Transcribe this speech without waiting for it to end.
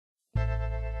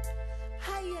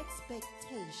high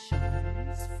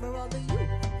expectations for all the youth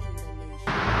in the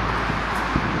nation.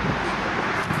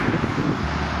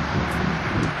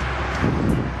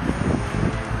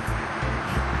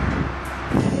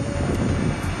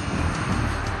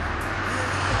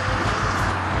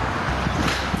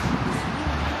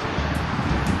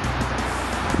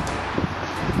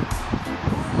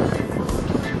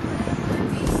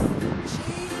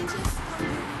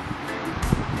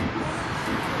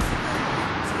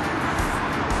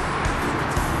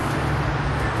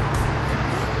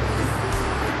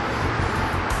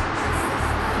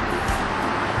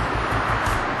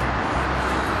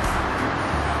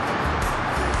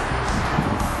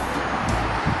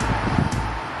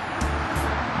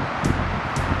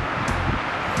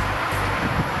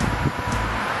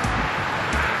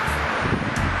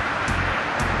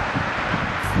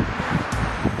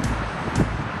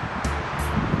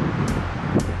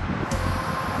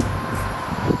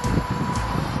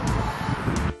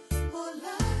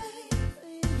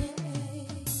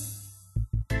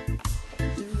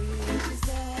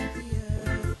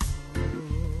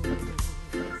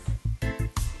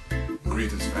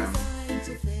 Greetings, family.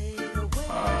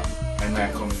 I'm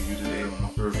not coming to you today on my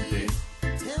birthday,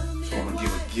 so I'm gonna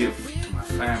give a gift to my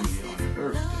family on their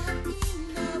birthday.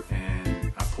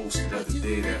 And I posted the other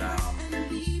day that I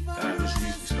just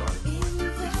recently started doing the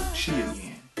Yochi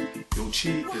again.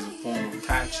 Yochi is a form of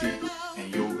Tai Chi and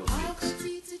yoga mixed.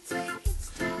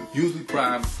 Usually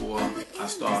prior before I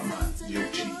start my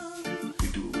Yochi, we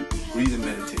do breathing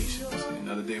meditations. And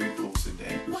the other day we posted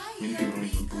that many people don't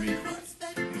even breathe right.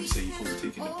 And we say you're supposed to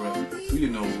take in the breath through your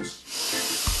nose,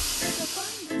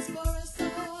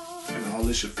 and all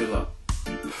this should fill up.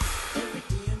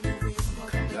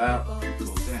 Comes out,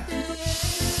 goes down.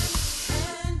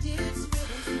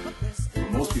 But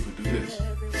most people do this.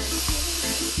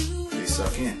 They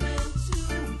suck in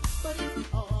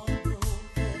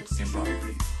and bottom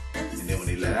breathe. And then when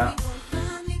they let out,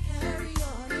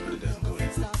 but it doesn't go down.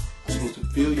 You're supposed to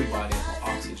fill your body up with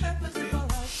oxygen.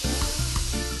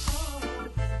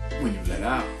 When you let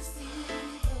out,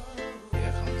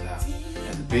 air comes out.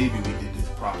 As a baby, we did this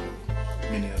properly.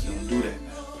 Many of us don't do that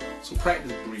now. So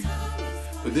practice breathing.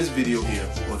 But this video here,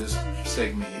 or this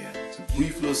segment here, it's a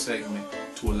brief little segment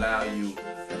to allow you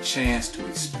a chance to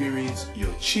experience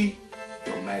your chi,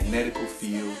 your magnetical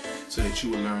field, so that you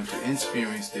will learn to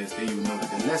experience this. Then you will know that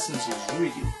the lessons is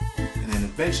real. And then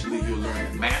eventually you'll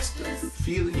learn to master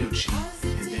feeling your chi,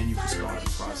 and then you can start the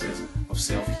process of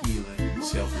self-healing,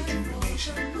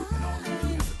 self-rejuvenation, and all the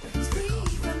other things that come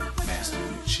from mastering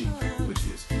your chi, which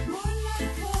is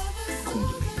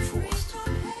Kundalini force.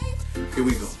 Here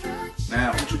we go.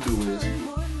 Now what you do is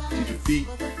get your feet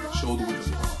shoulder width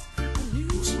apart. Do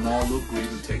a small little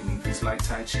breathing technique. It's like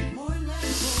Tai Chi.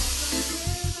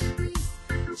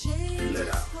 Let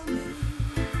out.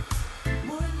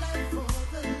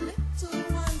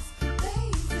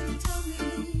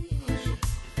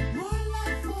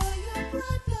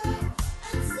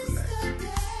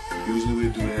 Usually we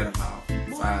do that about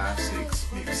 5, 6,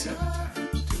 maybe 7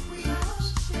 times till we relax.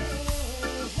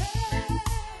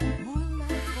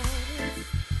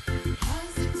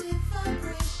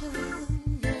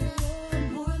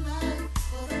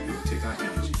 And we take our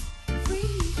energy.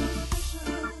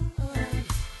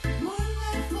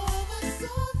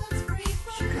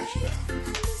 Stretch it out.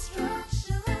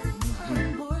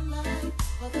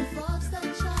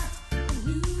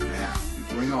 Now, we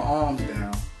bring our arms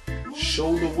down,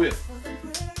 shoulder width.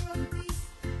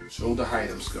 Shoulder height,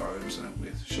 I'm saying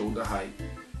with shoulder height.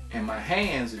 And my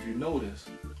hands, if you notice,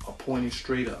 are pointing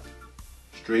straight up.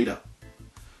 Straight up.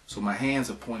 So my hands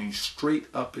are pointing straight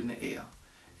up in the air.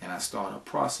 And I start a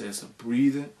process of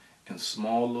breathing in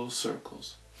small little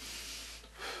circles.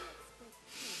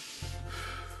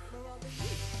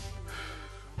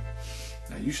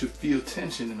 Now you should feel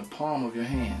tension in the palm of your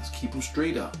hands. Keep them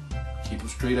straight up. Keep them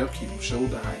straight up, keep them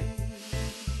shoulder height.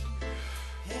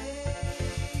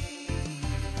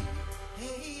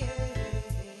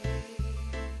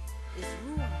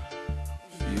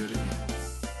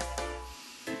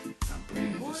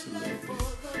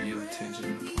 Tension in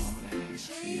the palm of the hand.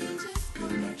 Feel it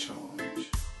building that charge.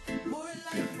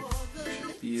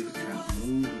 Feel it kind of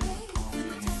moving in the palm of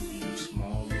your hand. In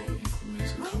small little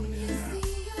increments of coming in and out.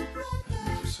 And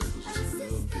make your circles just a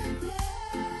little bigger.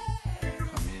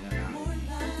 Come in and out of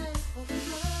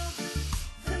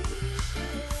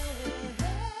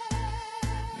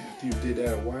Now after you did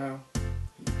that a while,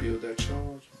 you build that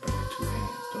charge, bring your 2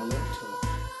 hands. Don't let it touch.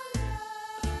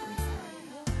 Bring it right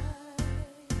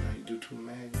in. Now you do 2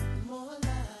 magnets.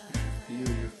 Feel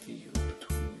your field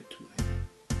between your 2 hands.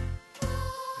 You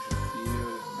should feel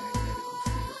that magnetical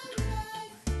field between your 2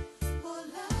 hands.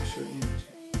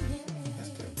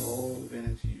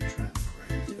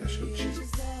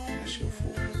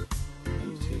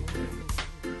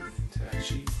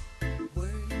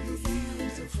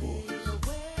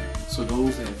 So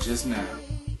those that just now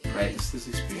practice this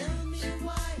experience,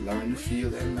 learn to feel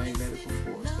that magnetical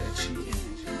force, that chi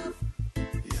energy.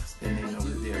 Yes, then they know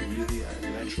that they're really an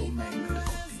electromagnetic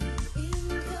being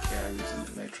that carries an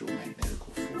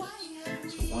electromagnetical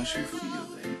force. So once you feel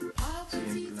that,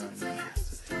 then you learn to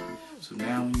master that. So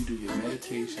now when you do your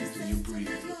meditations and your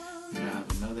breathing, you now have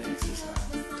another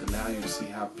exercise to allow you to see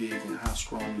how big and how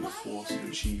strong your force,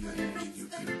 your chi, your energy you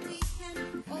build up. And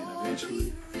then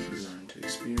eventually, you learn to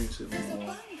experience it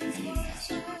more and you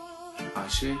master it.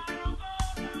 Ashe.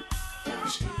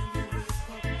 Ashe.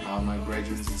 All my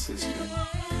brethren and sisters,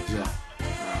 Truth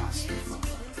Ras Lazarus.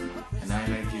 And I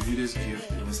give you this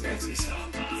gift and this exercise.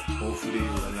 Hopefully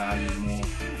it will allow you more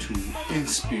to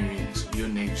experience your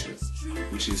nature,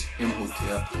 which is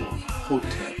Imhotep or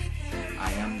Hotep.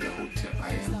 I am the Hotep,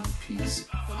 I am the peace,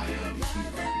 I am the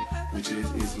healer, which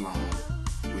is Islam,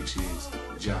 which is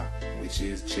Jah, which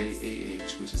is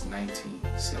J-A-H, which is 19,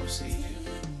 self-savior.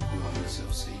 You are the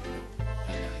self-savior.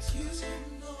 And that's blessed.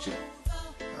 Jah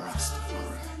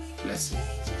Rastafari. Blessings.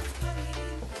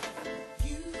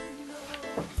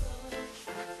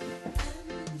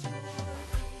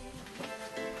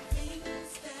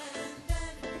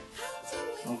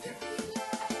 Okay.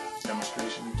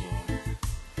 Demonstration again.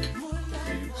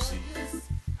 You see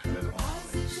that arm,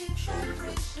 shoulder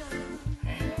width,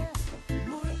 hand,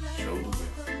 shoulder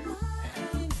width,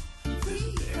 and this is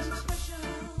the exercise.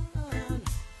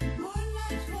 You want to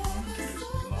do this as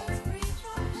long as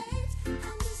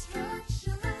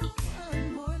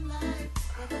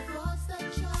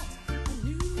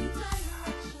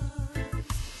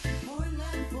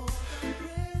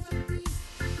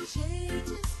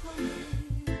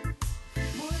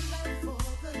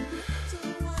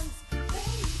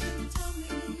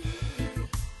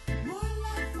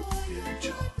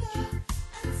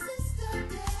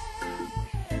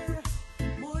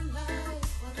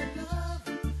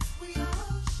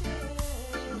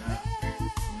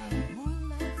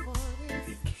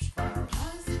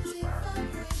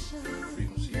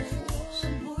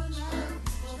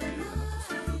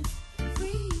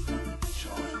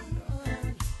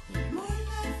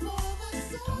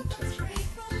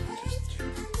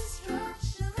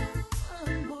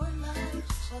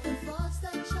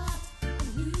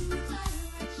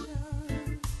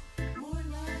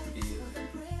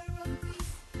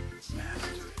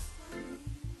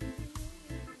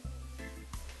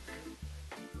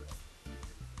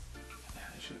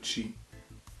Yochi.